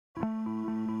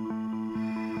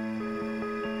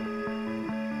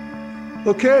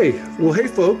Okay, well, hey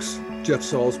folks, Jeff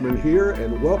Salzman here,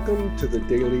 and welcome to the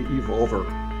Daily Evolver.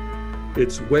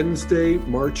 It's Wednesday,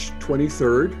 March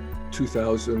 23rd,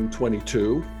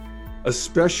 2022. A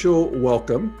special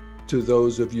welcome to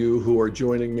those of you who are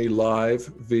joining me live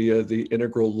via the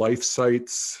Integral Life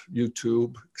sites,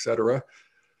 YouTube, etc.,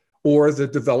 or the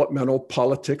Developmental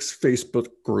Politics Facebook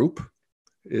group.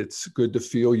 It's good to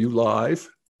feel you live.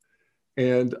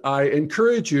 And I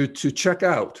encourage you to check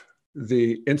out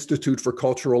the Institute for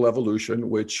Cultural Evolution,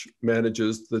 which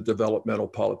manages the Developmental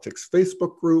Politics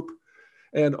Facebook group,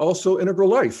 and also Integral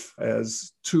Life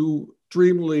as two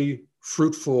extremely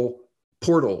fruitful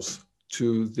portals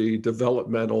to the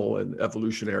developmental and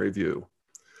evolutionary view.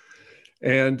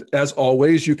 And as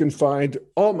always, you can find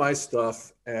all my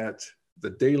stuff at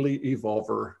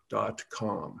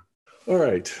thedailyevolver.com. All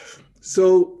right,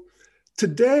 so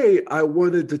today, I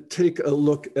wanted to take a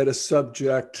look at a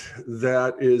subject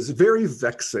that is very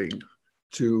vexing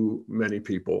to many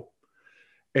people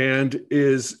and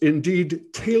is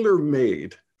indeed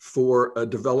tailor-made for a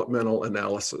developmental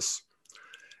analysis.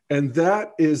 And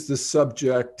that is the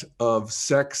subject of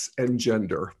sex and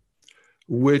gender,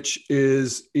 which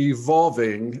is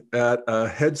evolving at a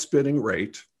head-spinning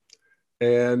rate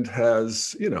and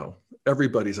has,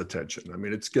 everybody's attention. I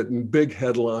mean, it's getting big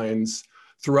headlines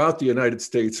throughout the United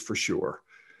States for sure.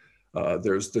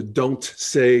 There's the Don't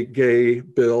Say Gay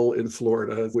bill in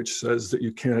Florida, which says that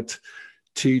you can't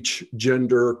teach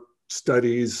gender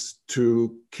studies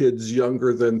to kids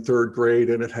younger than third grade,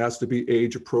 and it has to be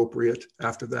age appropriate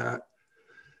after that.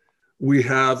 We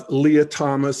have Leah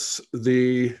Thomas,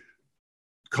 the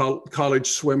college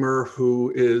swimmer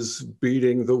who is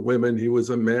beating the women. He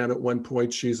was a man at one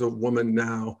point, she's a woman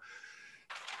now.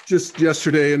 Just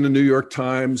yesterday in the New York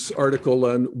Times article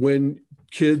on when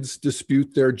kids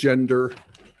dispute their gender.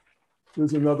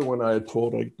 There's another one I had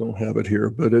pulled, I don't have it here,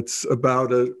 but it's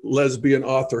about a lesbian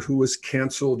author who was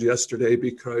canceled yesterday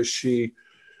because she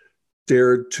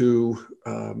dared to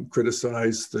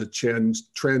criticize the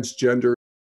transgender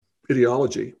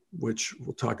ideology, which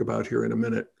we'll talk about here in a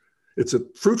minute. It's a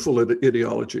fruitful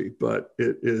ideology, but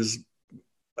it is,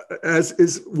 as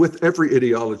is with every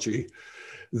ideology,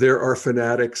 there are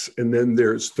fanatics, and then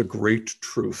there's the great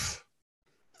truth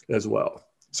as well.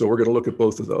 So we're going to look at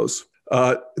both of those.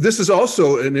 This is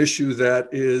also an issue that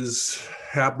is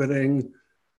happening,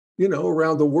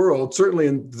 around the world, certainly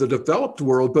in the developed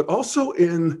world, but also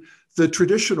in the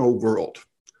traditional world.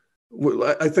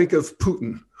 I think of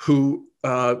Putin, who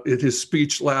in his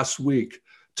speech last week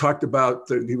talked about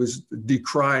that he was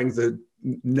decrying the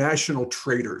national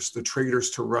traitors, the traitors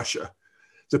to Russia,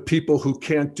 the people who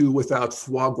can't do without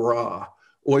foie gras,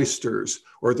 oysters,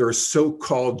 or their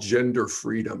so-called gender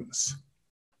freedoms.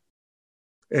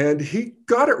 And he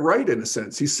got it right in a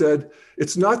sense. He said,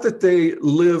 it's not that they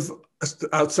live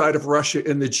outside of Russia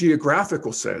in the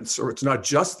geographical sense, or it's not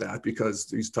just that, because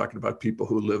he's talking about people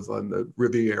who live on the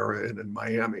Riviera and in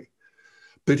Miami.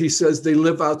 But he says they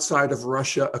live outside of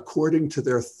Russia according to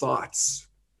their thoughts,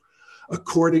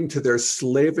 according to their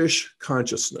slavish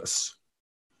consciousness.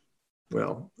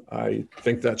 Well, I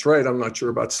think that's right. I'm not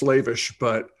sure about slavish,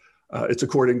 but it's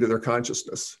according to their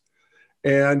consciousness.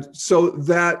 And so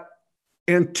that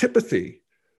antipathy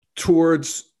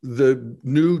towards the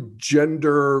new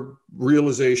gender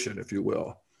realization, if you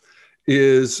will,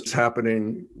 is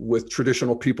happening with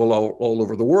traditional people all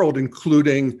over the world,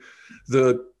 including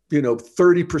the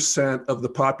 30% of the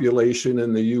population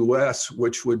in the US,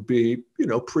 which would be,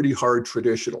 pretty hard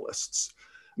traditionalists,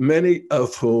 many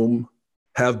of whom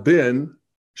have been,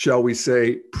 shall we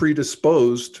say,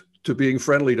 predisposed to being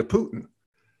friendly to Putin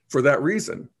for that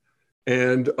reason,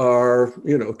 and are,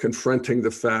 confronting the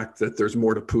fact that there's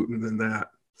more to Putin than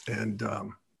that. And,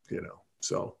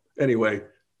 so anyway,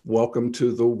 welcome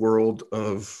to the world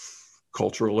of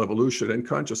cultural evolution and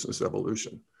consciousness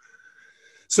evolution.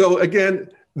 So again,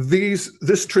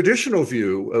 this traditional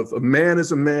view of a man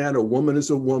is a man, a woman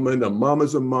is a woman, a mom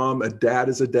is a mom, a dad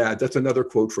is a dad. That's another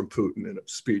quote from Putin in a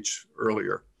speech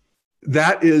earlier.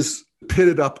 That is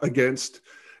pitted up against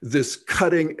this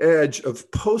cutting edge of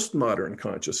postmodern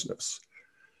consciousness,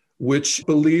 which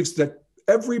believes that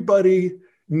everybody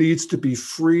needs to be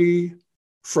free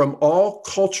from all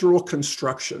cultural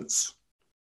constructions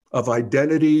of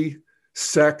identity,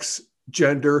 sex,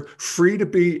 gender, free to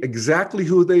be exactly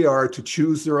who they are, to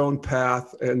choose their own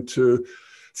path and to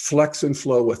flex and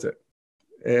flow with it.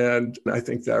 And I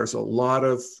think there's a lot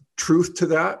of truth to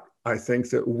that. I think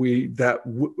that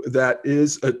that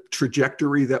is a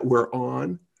trajectory that we're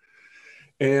on.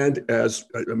 And as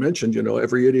I mentioned,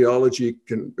 every ideology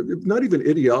not even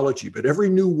ideology, but every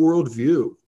new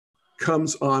worldview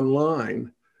comes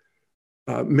online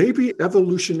maybe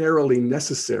evolutionarily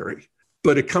necessary,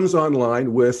 but it comes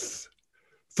online with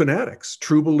fanatics,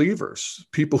 true believers,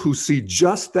 people who see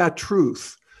just that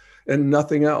truth and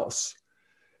nothing else.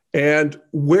 And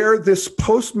where this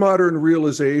postmodern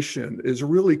realization is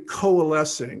really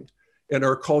coalescing in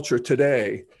our culture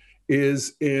today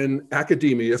is in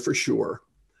academia, for sure.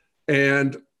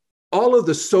 And all of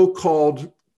the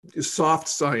so-called soft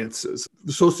sciences,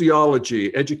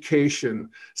 sociology, education,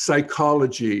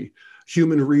 psychology,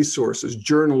 human resources,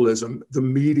 journalism, the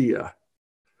media.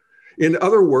 In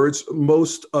other words,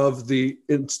 most of the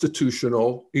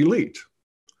institutional elite.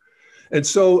 And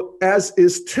so, as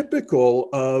is typical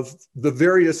of the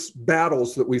various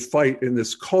battles that we fight in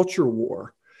this culture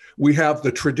war, we have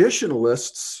the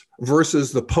traditionalists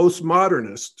versus the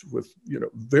postmodernists, with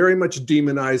very much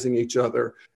demonizing each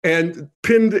other. And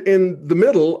pinned in the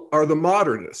middle are the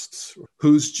modernists,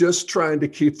 who's just trying to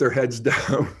keep their heads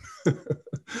down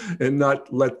and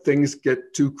not let things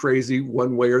get too crazy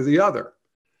one way or the other.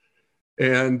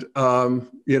 And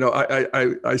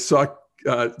I saw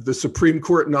the Supreme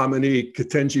Court nominee,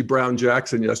 Ketanji Brown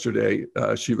Jackson, yesterday.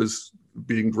 She was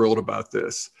being grilled about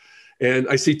this. And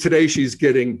I see today she's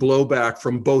getting blowback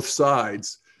from both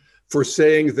sides for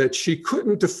saying that she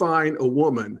couldn't define a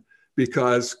woman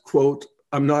because, quote,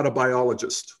 I'm not a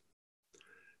biologist.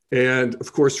 And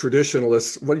of course,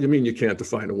 traditionalists, what do you mean you can't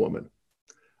define a woman?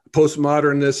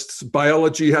 Postmodernists,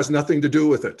 biology has nothing to do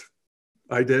with it.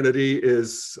 Identity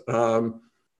is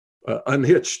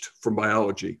unhitched from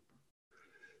biology.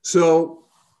 So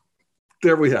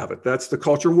there we have it. That's the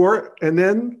culture war. And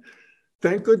then,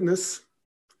 thank goodness,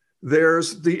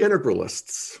 there's the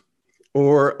integralists,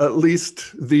 or at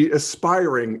least the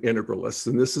aspiring integralists.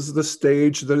 And this is the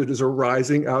stage that it is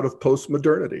arising out of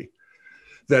postmodernity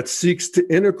that seeks to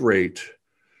integrate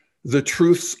the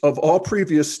truths of all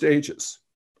previous stages,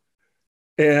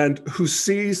 and who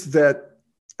sees that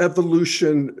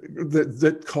evolution,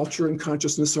 that culture and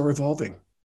consciousness are evolving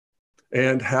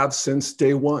and have since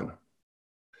day one.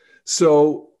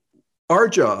 So our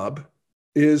job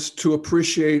is to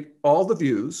appreciate all the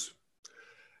views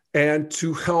and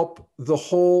to help the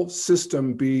whole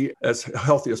system be as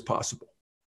healthy as possible.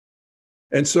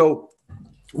 And so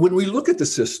when we look at the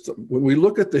system, when we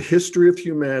look at the history of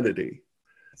humanity,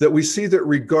 that we see that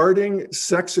regarding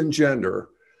sex and gender,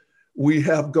 we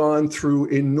have gone through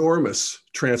enormous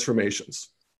transformations.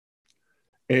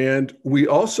 And we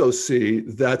also see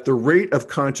that the rate of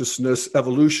consciousness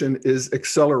evolution is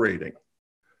accelerating,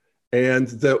 and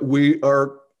that we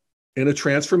are in a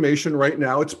transformation right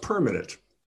now. It's permanent.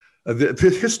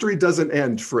 The history doesn't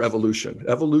end for evolution.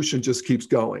 Evolution just keeps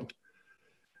going.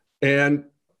 And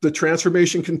the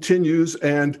transformation continues,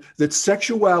 and that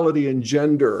sexuality and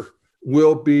gender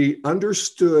will be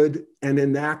understood and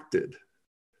enacted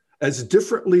as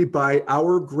differently by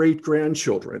our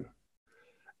great-grandchildren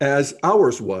as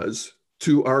ours was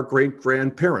to our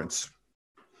great-grandparents.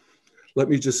 Let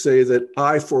me just say that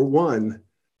I, for one,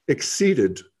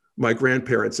 exceeded my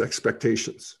grandparents'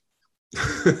 expectations.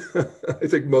 I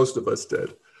think most of us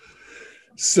did.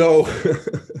 So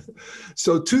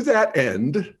to that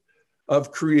end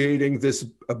of creating this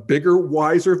a bigger,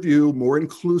 wiser view, more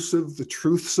inclusive, the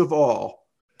truths of all,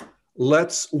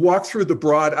 let's walk through the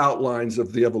broad outlines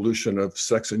of the evolution of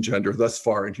sex and gender thus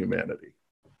far in humanity.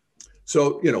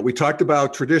 So, we talked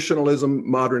about traditionalism,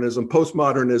 modernism,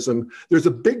 postmodernism. There's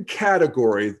a big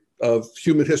category of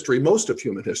human history, most of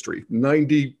human history,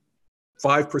 95%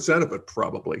 of it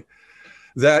probably,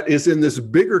 that is in this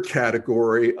bigger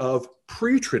category of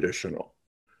pre-traditional.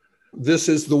 This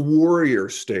is the warrior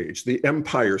stage, the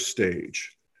empire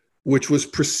stage, which was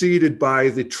preceded by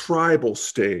the tribal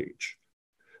stage,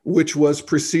 which was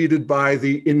preceded by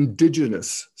the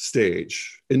indigenous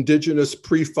stage, indigenous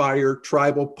pre-fire,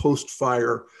 tribal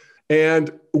post-fire.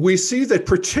 And we see that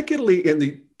particularly in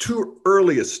the two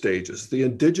earliest stages, the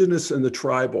indigenous and the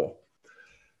tribal,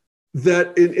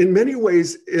 that in many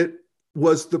ways it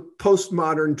was the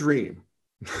postmodern dream.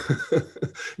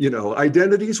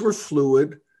 Identities were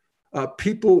fluid.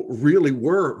 People really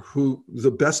were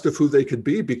the best of who they could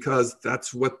be because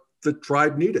that's what the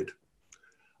tribe needed.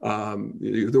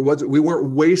 We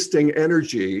weren't wasting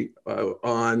energy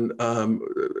on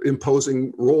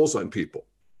imposing roles on people.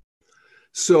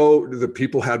 So the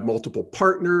people had multiple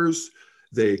partners.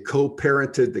 They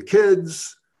co-parented the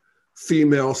kids.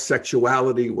 Female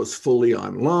sexuality was fully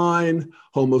online.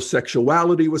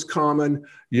 Homosexuality was common.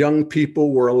 Young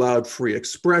people were allowed free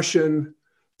expression.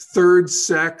 Third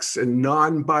sex and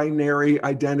non-binary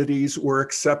identities were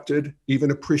accepted,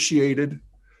 even appreciated.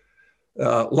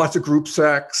 Lots of group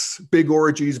sex, big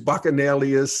orgies,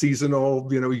 bacchanalia, seasonal,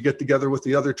 you get together with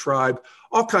the other tribe,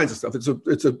 all kinds of stuff.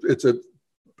 It's a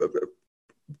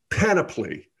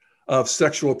panoply of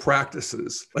sexual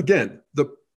practices. Again,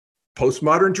 the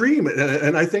postmodern dream.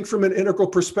 And I think from an integral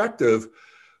perspective,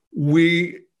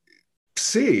 we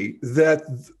see that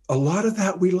a lot of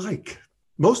that we like,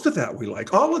 most of that we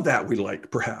like, all of that we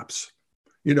like, perhaps.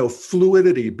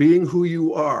 Fluidity, being who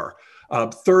you are,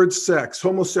 third sex,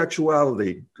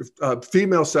 homosexuality,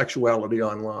 female sexuality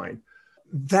online.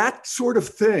 That sort of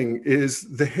thing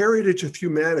is the heritage of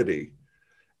humanity.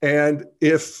 And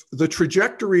if the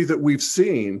trajectory that we've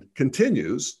seen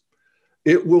continues,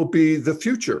 it will be the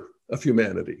future of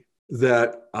humanity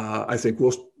that I think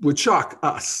would shock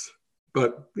us.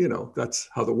 But, that's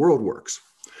how the world works.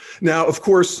 Now, of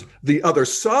course, the other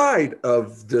side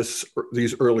of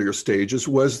these earlier stages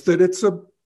was that it's a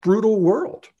brutal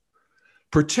world,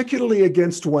 particularly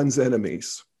against one's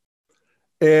enemies.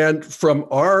 And from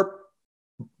our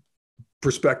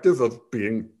perspective of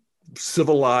being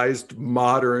civilized,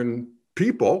 modern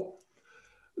people,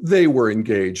 they were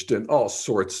engaged in all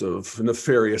sorts of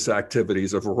nefarious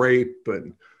activities of rape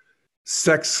and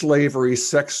sex slavery,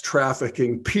 sex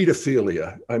trafficking,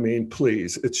 pedophilia. I mean,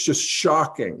 please, it's just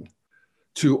shocking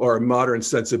to our modern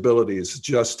sensibilities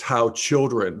just how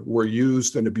children were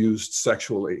used and abused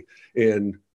sexually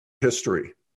in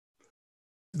history.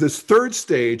 This third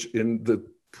stage in the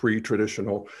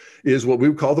pre-traditional is what we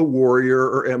would call the warrior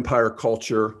or empire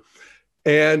culture.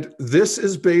 And this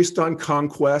is based on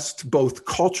conquest, both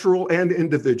cultural and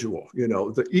individual.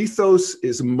 The ethos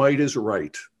is might is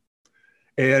right.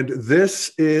 And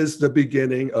this is the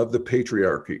beginning of the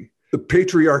patriarchy. The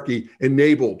patriarchy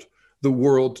enabled the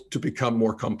world to become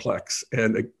more complex,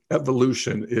 and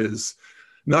evolution is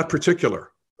not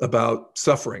particular about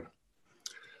suffering.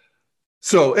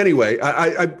 So anyway,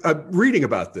 I'm reading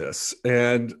about this,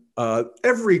 and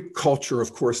every culture,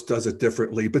 of course, does it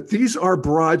differently, but these are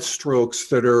broad strokes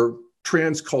that are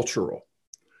transcultural.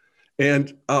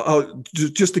 And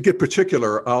just to get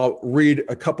particular, I'll read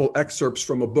a couple excerpts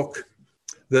from a book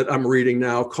that I'm reading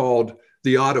now called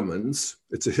The Ottomans.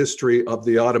 It's a history of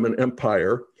the Ottoman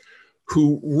Empire,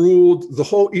 who ruled the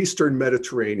whole Eastern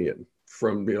Mediterranean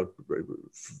from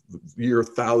year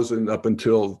 1000 up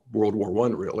until World War I,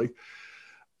 really.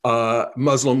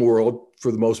 Muslim world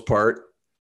for the most part.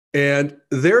 And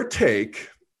their take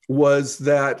was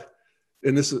that,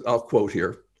 and this is, I'll quote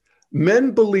here,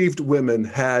 men believed women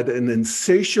had an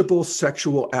insatiable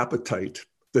sexual appetite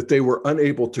that they were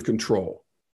unable to control.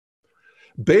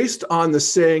 Based on the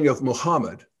saying of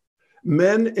Muhammad,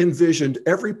 men envisioned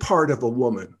every part of a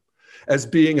woman as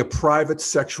being a private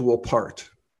sexual part.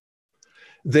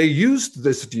 They used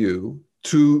this view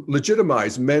to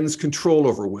legitimize men's control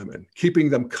over women, keeping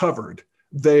them covered,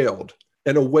 veiled,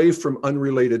 and away from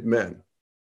unrelated men.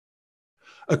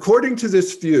 According to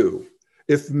this view,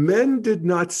 if men did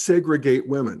not segregate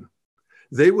women,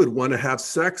 they would want to have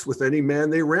sex with any man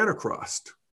they ran across,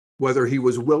 whether he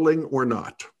was willing or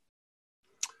not.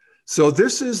 So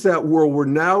this is that world. We're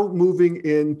now moving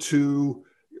into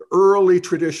early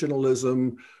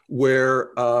traditionalism where,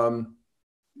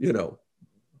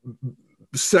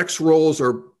 sex roles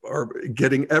are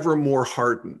getting ever more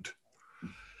hardened.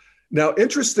 Now,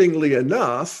 interestingly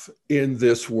enough, in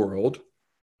this world,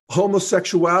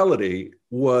 homosexuality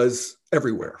was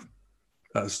everywhere,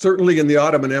 certainly in the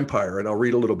Ottoman Empire, and I'll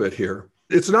read a little bit here.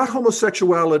 It's not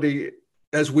homosexuality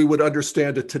as we would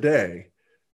understand it today.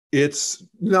 It's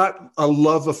not a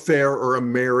love affair or a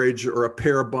marriage or a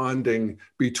pair bonding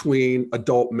between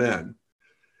adult men.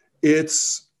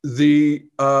 It's the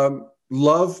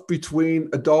love between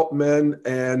adult men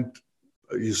and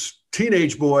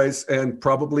teenage boys, and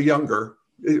probably younger.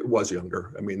 It was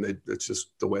younger. I mean, it's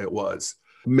just the way it was.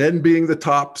 Men being the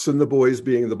tops and the boys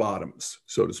being the bottoms,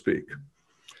 so to speak.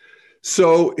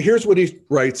 So here's what he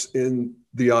writes in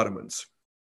The Ottomans.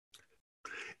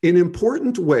 In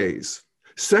important ways,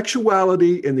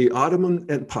 sexuality in the Ottoman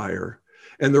Empire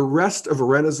and the rest of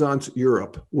Renaissance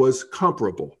Europe was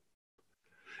comparable.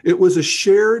 It was a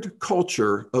shared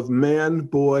culture of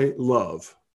man-boy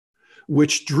love,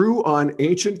 which drew on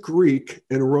ancient Greek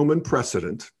and Roman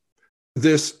precedent.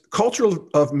 This culture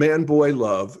of man-boy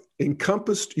love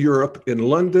encompassed Europe in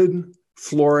London,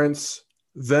 Florence,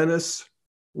 Venice,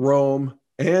 Rome,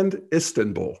 and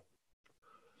Istanbul.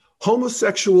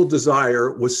 Homosexual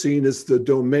desire was seen as the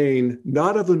domain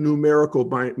not of a numerical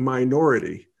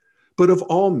minority, but of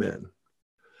all men,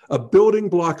 a building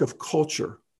block of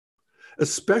culture,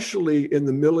 especially in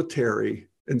the military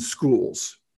and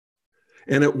schools.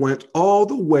 And it went all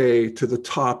the way to the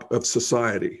top of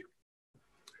society.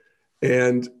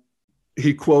 And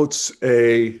he quotes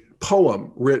a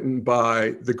poem written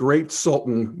by the great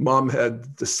Sultan Mohammed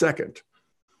II.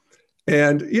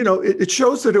 And, it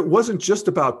shows that it wasn't just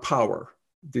about power,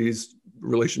 these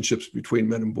relationships between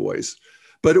men and boys,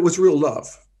 but it was real love.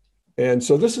 And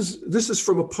so this is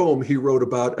from a poem he wrote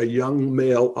about a young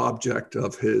male object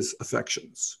of his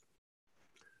affections.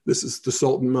 This is the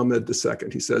Sultan Mohammed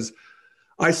II. He says,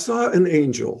 "I saw an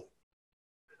angel,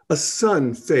 a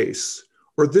sun face,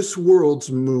 or this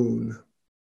world's moon,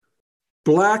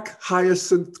 black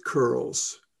hyacinth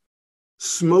curls,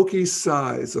 smoky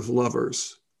sighs of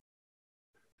lovers.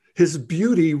 His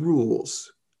beauty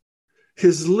rules.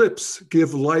 His lips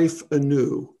give life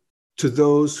anew to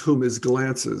those whom his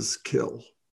glances kill."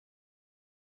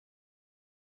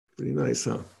 Pretty nice,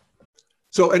 huh?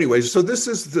 So anyways, so this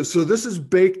is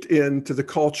baked into the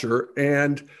culture,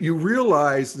 and you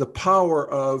realize the power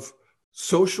of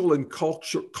social and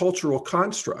cultural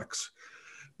constructs,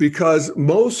 because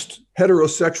most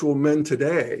heterosexual men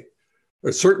today,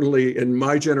 or certainly in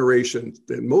my generation,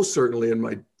 and most certainly in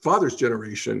my father's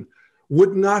generation,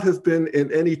 would not have been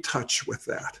in any touch with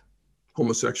that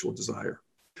homosexual desire.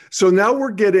 So now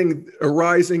we're getting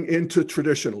arising into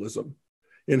traditionalism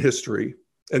in history.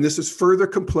 And this is further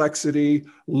complexity,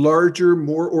 larger,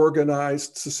 more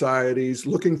organized societies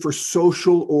looking for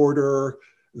social order,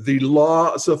 the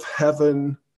laws of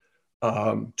heaven,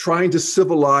 trying to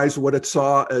civilize what it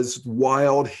saw as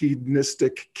wild,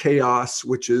 hedonistic chaos,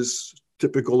 which is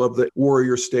typical of the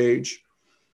warrior stage.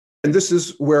 And this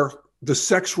is where the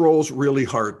sex roles really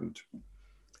hardened.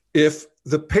 If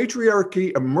the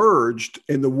patriarchy emerged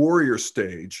in the warrior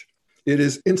stage, it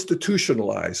is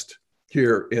institutionalized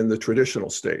here in the traditional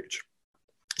stage.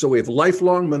 So we have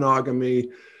lifelong monogamy,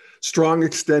 strong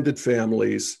extended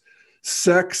families.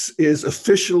 Sex is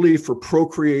officially for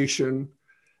procreation,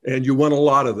 and you want a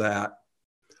lot of that.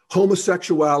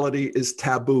 Homosexuality is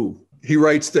taboo. He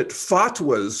writes that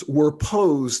fatwas were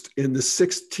posed in the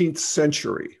 16th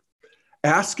century,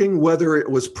 asking whether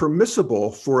it was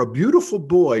permissible for a beautiful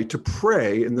boy to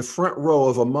pray in the front row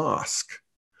of a mosque,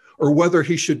 or whether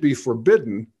he should be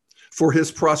forbidden, for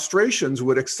his prostrations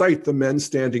would excite the men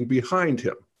standing behind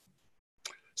him.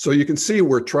 So you can see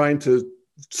we're trying to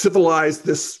civilize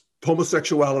this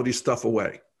homosexuality stuff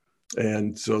away,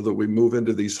 and so that we move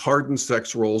into these hardened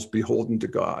sex roles beholden to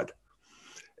God.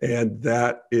 And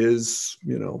that is,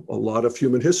 a lot of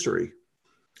human history.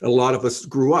 A lot of us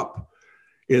grew up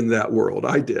in that world.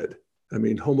 I did. I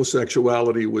mean,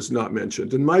 homosexuality was not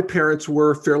mentioned. And my parents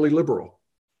were fairly liberal.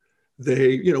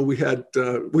 They, we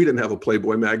didn't have a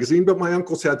Playboy magazine, but my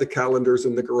uncles had the calendars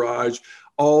in the garage.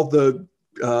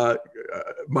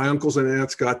 My uncles and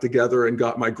aunts got together and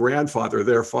got my grandfather,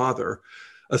 their father,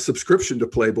 a subscription to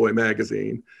Playboy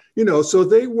magazine. So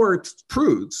they weren't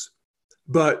prudes,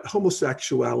 but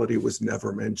homosexuality was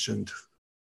never mentioned.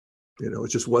 It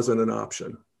just wasn't an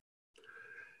option.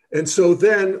 And so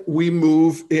then we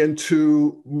move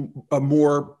into a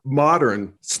more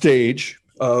modern stage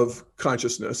of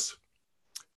consciousness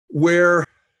where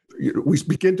we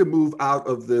begin to move out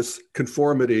of this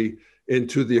conformity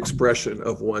into the expression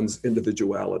of one's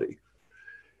individuality.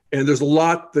 And there's a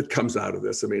lot that comes out of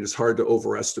this. I mean, it's hard to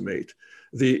overestimate.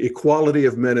 The equality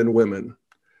of men and women,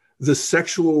 the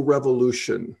sexual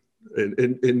revolution,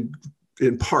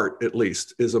 in part at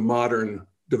least, is a modern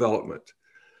development.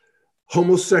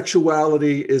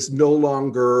 Homosexuality is no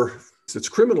longer, it's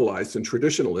criminalized in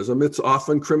traditionalism. It's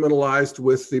often criminalized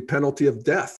with the penalty of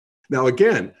death. Now,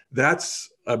 again, that's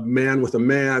a man with a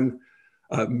man.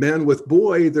 Man with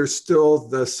boy, there's still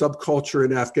the subculture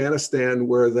in Afghanistan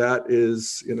where that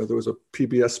is, there was a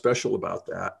PBS special about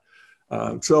that.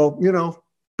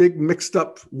 Big mixed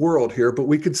up world here, but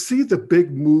we could see the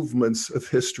big movements of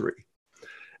history.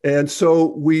 And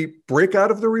so we break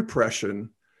out of the repression.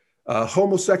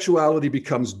 Homosexuality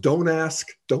becomes don't ask,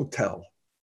 don't tell.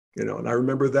 And I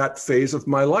remember that phase of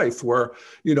my life where,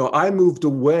 I moved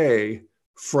away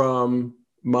from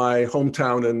my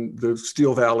hometown in the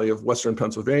Steel Valley of Western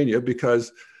Pennsylvania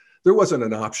because there wasn't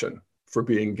an option for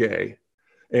being gay.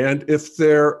 And if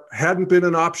there hadn't been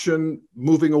an option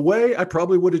moving away, I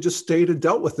probably would have just stayed and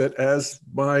dealt with it as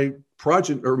my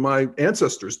my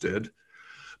ancestors did.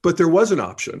 But there was an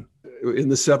option. In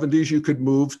the 70s, you could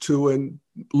move to a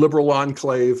liberal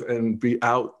enclave and be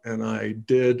out. And I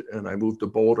did. And I moved to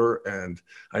Boulder and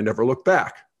I never looked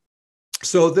back.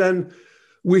 So then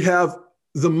we have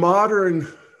the modern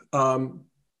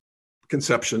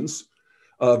conceptions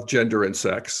of gender and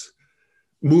sex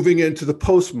moving into the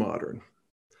postmodern.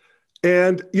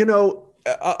 And,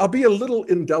 I'll be a little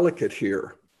indelicate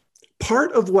here.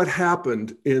 Part of what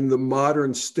happened in the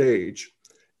modern stage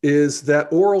is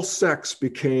that oral sex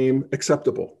became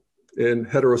acceptable in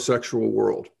heterosexual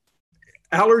world.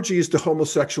 Allergies to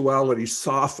homosexuality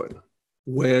soften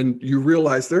when you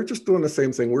realize they're just doing the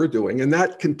same thing we're doing. And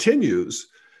that continues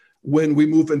when we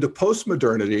move into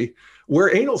postmodernity,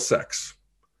 where anal sex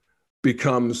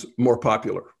becomes more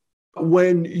popular.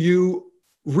 When you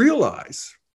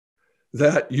realize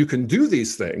that you can do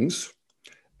these things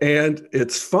and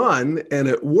it's fun and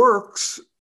it works,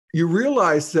 you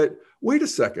realize that, wait a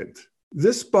second,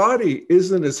 this body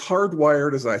isn't as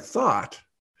hardwired as I thought.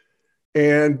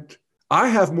 And I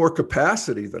have more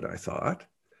capacity than I thought.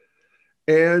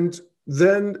 And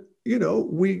then,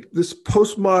 this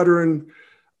postmodern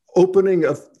opening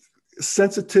of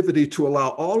sensitivity to allow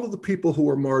all of the people who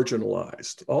were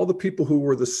marginalized, all the people who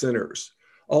were the sinners,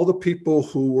 all the people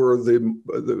who were the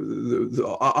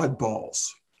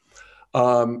oddballs,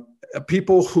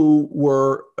 people who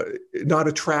were not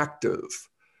attractive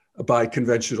by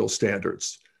conventional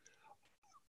standards.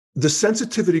 The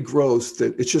sensitivity grows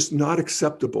that it's just not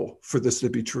acceptable for this to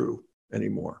be true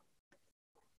anymore.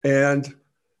 And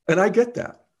I get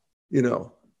that,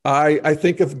 I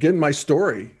think of, again, my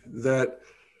story that,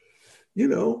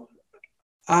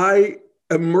 I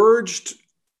emerged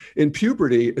in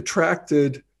puberty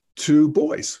attracted to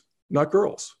boys, not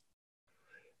girls.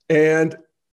 And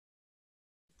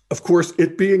of course,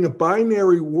 it being a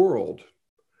binary world,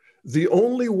 the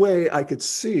only way I could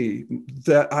see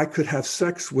that I could have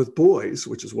sex with boys,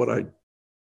 which is what I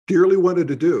dearly wanted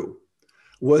to do,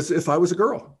 was if I was a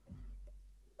girl.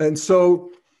 And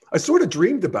so I sort of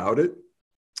dreamed about it.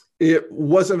 It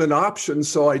wasn't an option,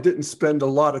 so I didn't spend a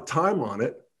lot of time on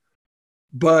it.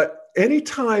 But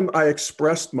anytime I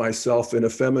expressed myself in a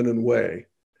feminine way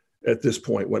at this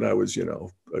point, when I was, a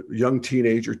young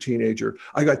teenager,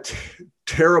 I got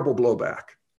terrible blowback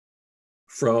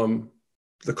from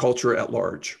the culture at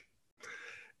large.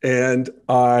 And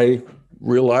I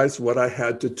realized what I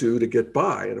had to do to get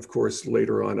by. And of course,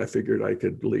 later on, I figured I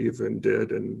could leave and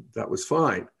did, and that was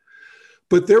fine.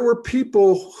 But there were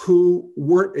people who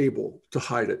weren't able to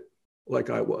hide it like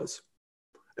I was.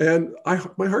 And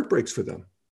my heart breaks for them.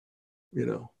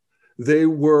 They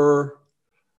were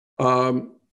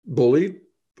bullied.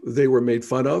 They were made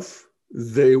fun of.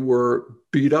 They were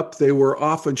beat up. They were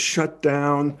often shut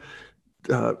down.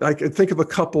 I can think of a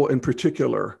couple in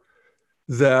particular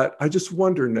that I just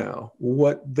wonder now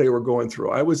what they were going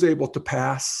through. I was able to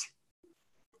pass,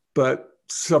 but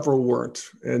several weren't.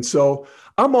 And so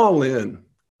I'm all in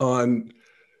on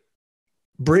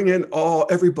bringing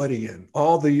everybody in,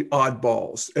 all the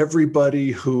oddballs,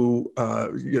 everybody who,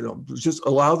 just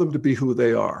allow them to be who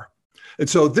they are. And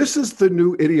so this is the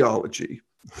new ideology,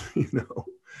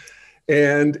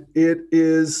 and it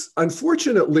is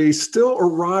unfortunately still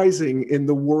arising in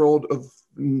the world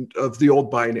of the old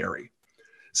binary.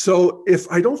 So if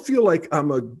I don't feel like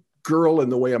I'm a girl in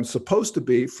the way I'm supposed to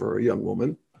be for a young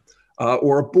woman,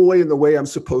 or a boy in the way I'm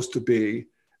supposed to be,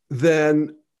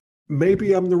 then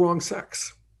maybe I'm the wrong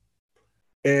sex.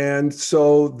 And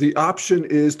so the option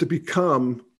is to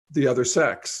become the other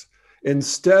sex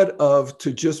instead of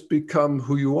to just become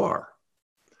who you are.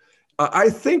 I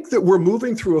think that we're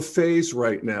moving through a phase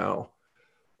right now,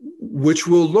 which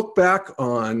we'll look back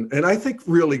on. And I think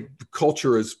really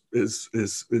culture is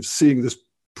seeing this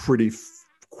pretty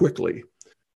quickly.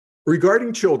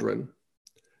 Regarding children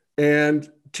and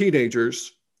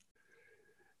teenagers,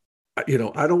 I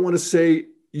don't want to say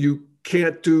you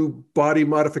can't do body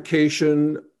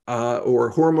modification or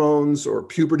hormones or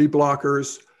puberty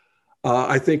blockers.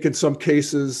 I think in some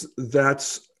cases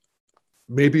that's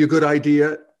maybe a good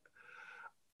idea,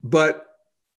 but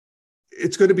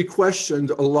it's going to be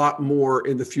questioned a lot more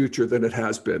in the future than it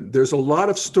has been. There's a lot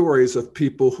of stories of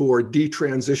people who are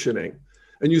detransitioning,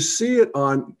 and you see it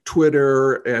on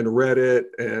Twitter and Reddit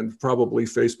and probably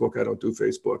Facebook. I don't do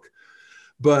Facebook,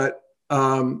 but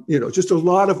just a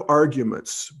lot of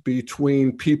arguments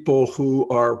between people who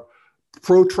are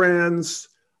pro-trans,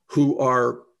 who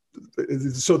are,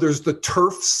 so there's the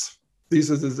TERFs. This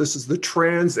is the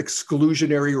trans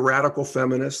exclusionary radical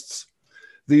feminists.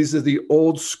 These are the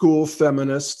old school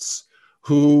feminists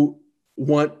who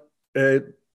want a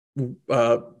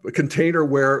container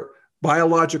where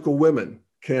biological women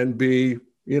can be,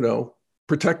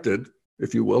 protected,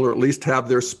 if you will, or at least have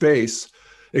their space,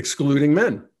 excluding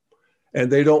men. And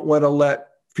they don't want to let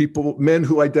men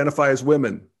who identify as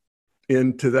women,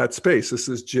 into that space. This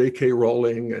is J.K.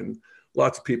 Rowling and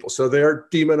lots of people. So they're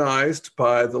demonized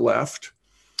by the left.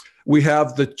 We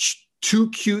have the too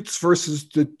cutes versus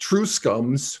the true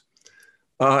scums.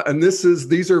 And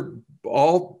these are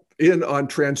all in on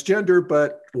transgender,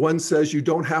 but one says you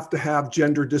don't have to have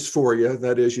gender dysphoria.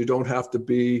 That is, you don't have to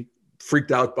be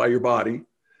freaked out by your body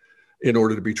in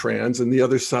order to be trans. And the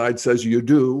other side says you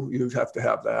do, you have to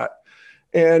have that.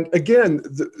 And again,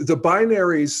 the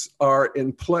binaries are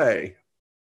in play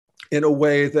in a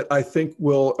way that I think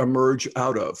will emerge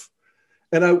out of.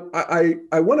 And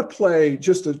I want to play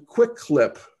just a quick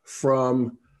clip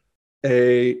from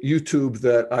a YouTube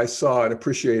that I saw and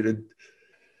appreciated.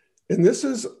 And this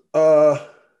is a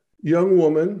young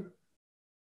woman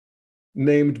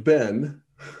named Ben.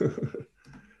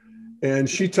 And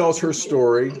she tells her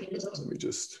story,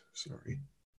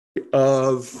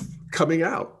 of coming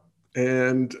out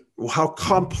and how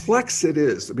complex it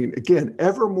is. I mean, again,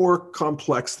 ever more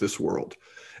complex, this world.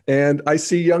 And I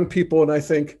see young people and I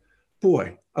think,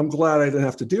 boy, I'm glad I didn't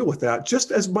have to deal with that.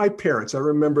 Just as my parents, I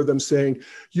remember them saying,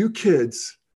 you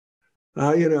kids,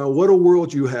 what a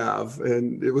world you have.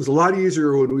 And it was a lot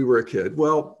easier when we were a kid.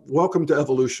 Well, welcome to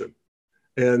evolution.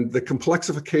 And the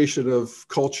complexification of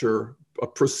culture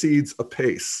proceeds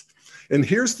apace. And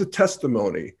here's the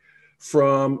testimony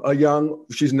from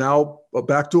she's now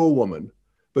back to a woman,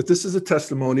 but this is a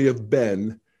testimony of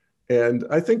Ben. And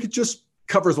I think it just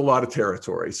covers a lot of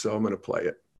territory. So I'm going to play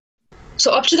it.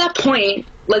 So up to that point,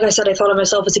 like I said, I thought of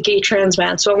myself as a gay trans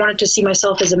man. So I wanted to see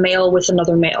myself as a male with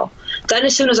another male. Then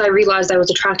as soon as I realized I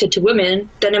was attracted to women,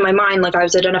 then in my mind, I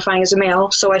was identifying as a male.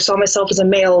 So I saw myself as a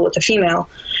male with a female.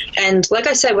 And like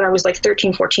I said, when I was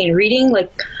 13, 14, reading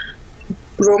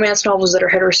romance novels that are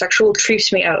heterosexual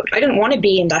creeps me out. I didn't want to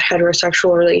be in that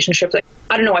heterosexual relationship.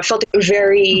 I don't know, I felt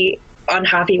very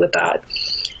unhappy with that,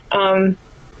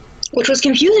 which was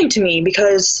confusing to me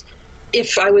because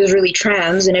if I was really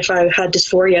trans and if I had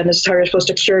dysphoria and this is how you're supposed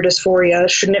to cure dysphoria,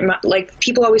 shouldn't it,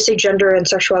 people always say gender and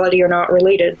sexuality are not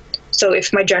related. So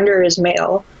if my gender is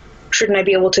male, shouldn't I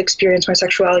be able to experience my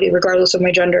sexuality regardless of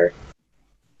my gender?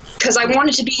 Because I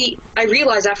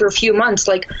realized after a few months,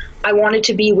 I wanted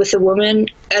to be with a woman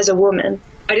as a woman.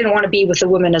 I didn't want to be with a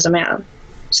woman as a man.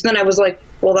 So then I was like,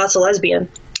 well, that's a lesbian.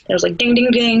 And it was like, ding,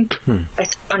 ding, ding. I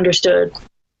understood.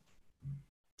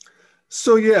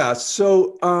 So, yeah.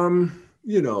 So,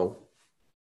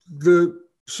 the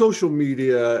social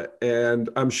media and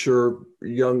I'm sure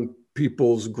young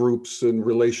people's groups and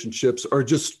relationships are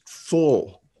just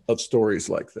full of stories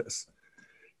like this.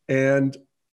 And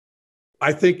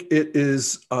I think it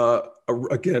is,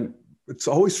 again, it's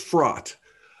always fraught,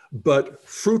 but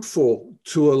fruitful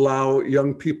to allow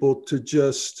young people to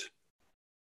just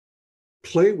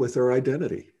play with their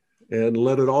identity and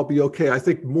let it all be okay. I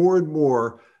think more and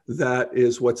more that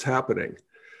is what's happening.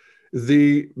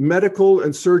 The medical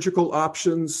and surgical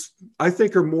options, I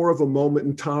think, are more of a moment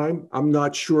in time. I'm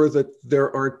not sure that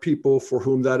there aren't people for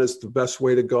whom that is the best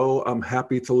way to go. I'm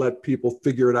happy to let people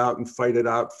figure it out and fight it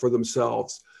out for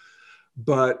themselves.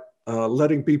 But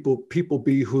letting people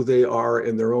be who they are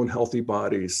in their own healthy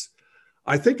bodies,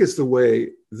 I think is the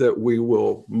way that we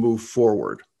will move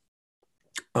forward.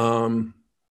 And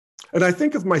I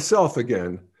think of myself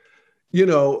again,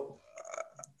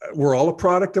 we're all a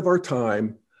product of our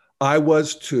time. I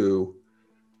was too.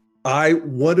 I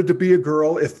wanted to be a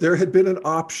girl. If there had been an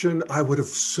option, I would have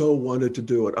so wanted to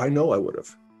do it. I know I would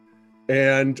have.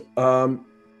 And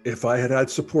if I had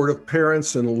supportive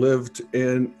parents and lived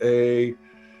in a,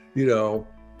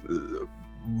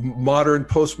 modern,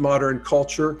 postmodern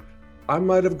culture, I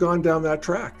might have gone down that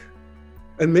track.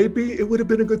 And maybe it would have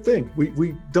been a good thing.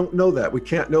 We don't know that. We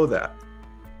can't know that.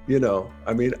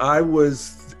 I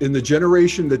was in the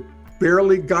generation that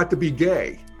barely got to be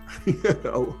gay,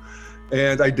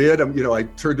 and I did. I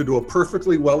turned into a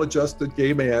perfectly well-adjusted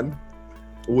gay man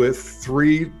with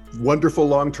 3 wonderful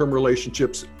long-term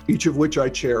relationships, each of which I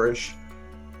cherish.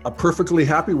 I'm perfectly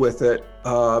happy with it.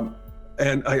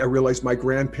 And I realized my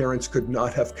grandparents could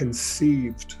not have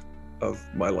conceived of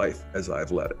my life as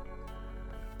I've led it.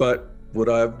 But would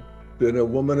I have been a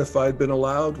woman if I'd been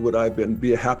allowed? Would I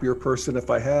be a happier person if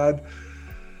I had?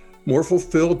 More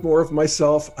fulfilled, more of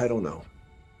myself? I don't know.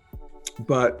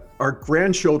 But our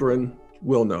grandchildren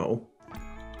will know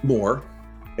more.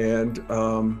 And,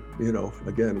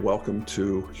 again, welcome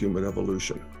to human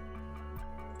evolution.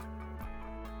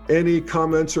 Any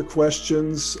comments or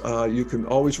questions, you can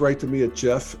always write to me at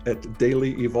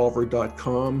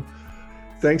jeff@dailyevolver.com.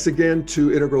 Thanks again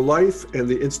to Integral Life and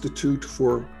the Institute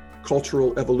for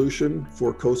Cultural Evolution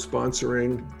for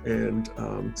co-sponsoring and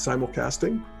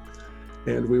simulcasting.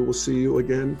 And we will see you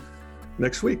again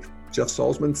next week. Jeff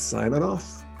Salzman signing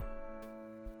off.